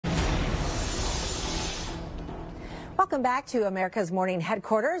Welcome back to America's Morning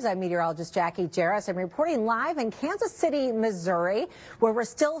Headquarters. I'm meteorologist Jackie Jarris. I'm reporting live in Kansas City, Missouri, where we're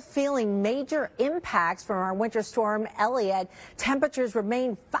still feeling major impacts from our winter storm Elliott. Temperatures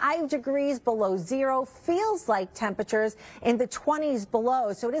remain 5 degrees below zero. Feels like temperatures in the 20s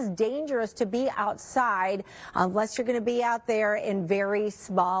below. So it is dangerous to be outside unless you're going to be out there in very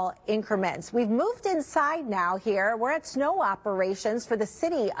small increments. We've moved inside now here. We're at snow operations for the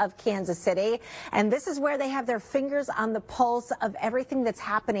city of Kansas City, and this is where they have their fingers on the pulse of everything that's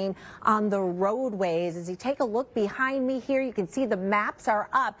happening on the roadways. As you take a look behind me here, you can see the maps are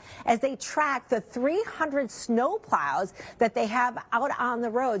up as they track the 300 snow plows that they have out on the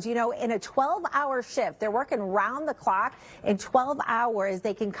roads. You know, in a 12-hour shift, they're working round the clock. In 12 hours,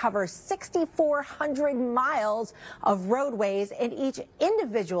 they can cover 6,400 miles of roadways, and each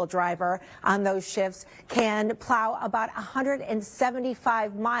individual driver on those shifts can plow about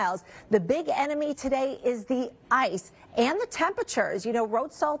 175 miles. The big enemy today is the ice and the temperatures. You know,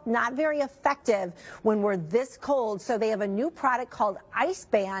 road salt not very effective when we're this cold, so they have a new product called Ice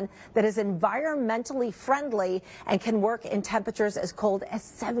Band that is environmentally friendly and can work in temperatures as cold as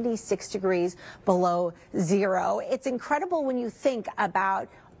 76 degrees below zero. It's incredible when you think about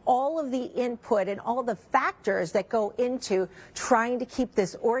all of the input and all the factors that go into trying to keep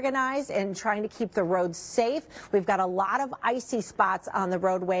this organized and trying to keep the roads safe. We've got a lot of icy spots on the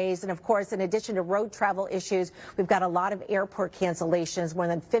roadways, and of course, in addition to road travel issues, we've got a lot of airport cancellations. More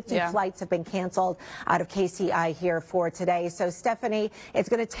than 50 flights have been canceled out of KCI here for today. So Stephanie, it's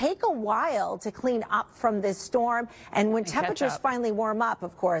going to take a while to clean up from this storm, and when temperatures finally warm up,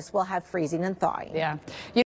 of course, we'll have freezing and thawing. Yeah.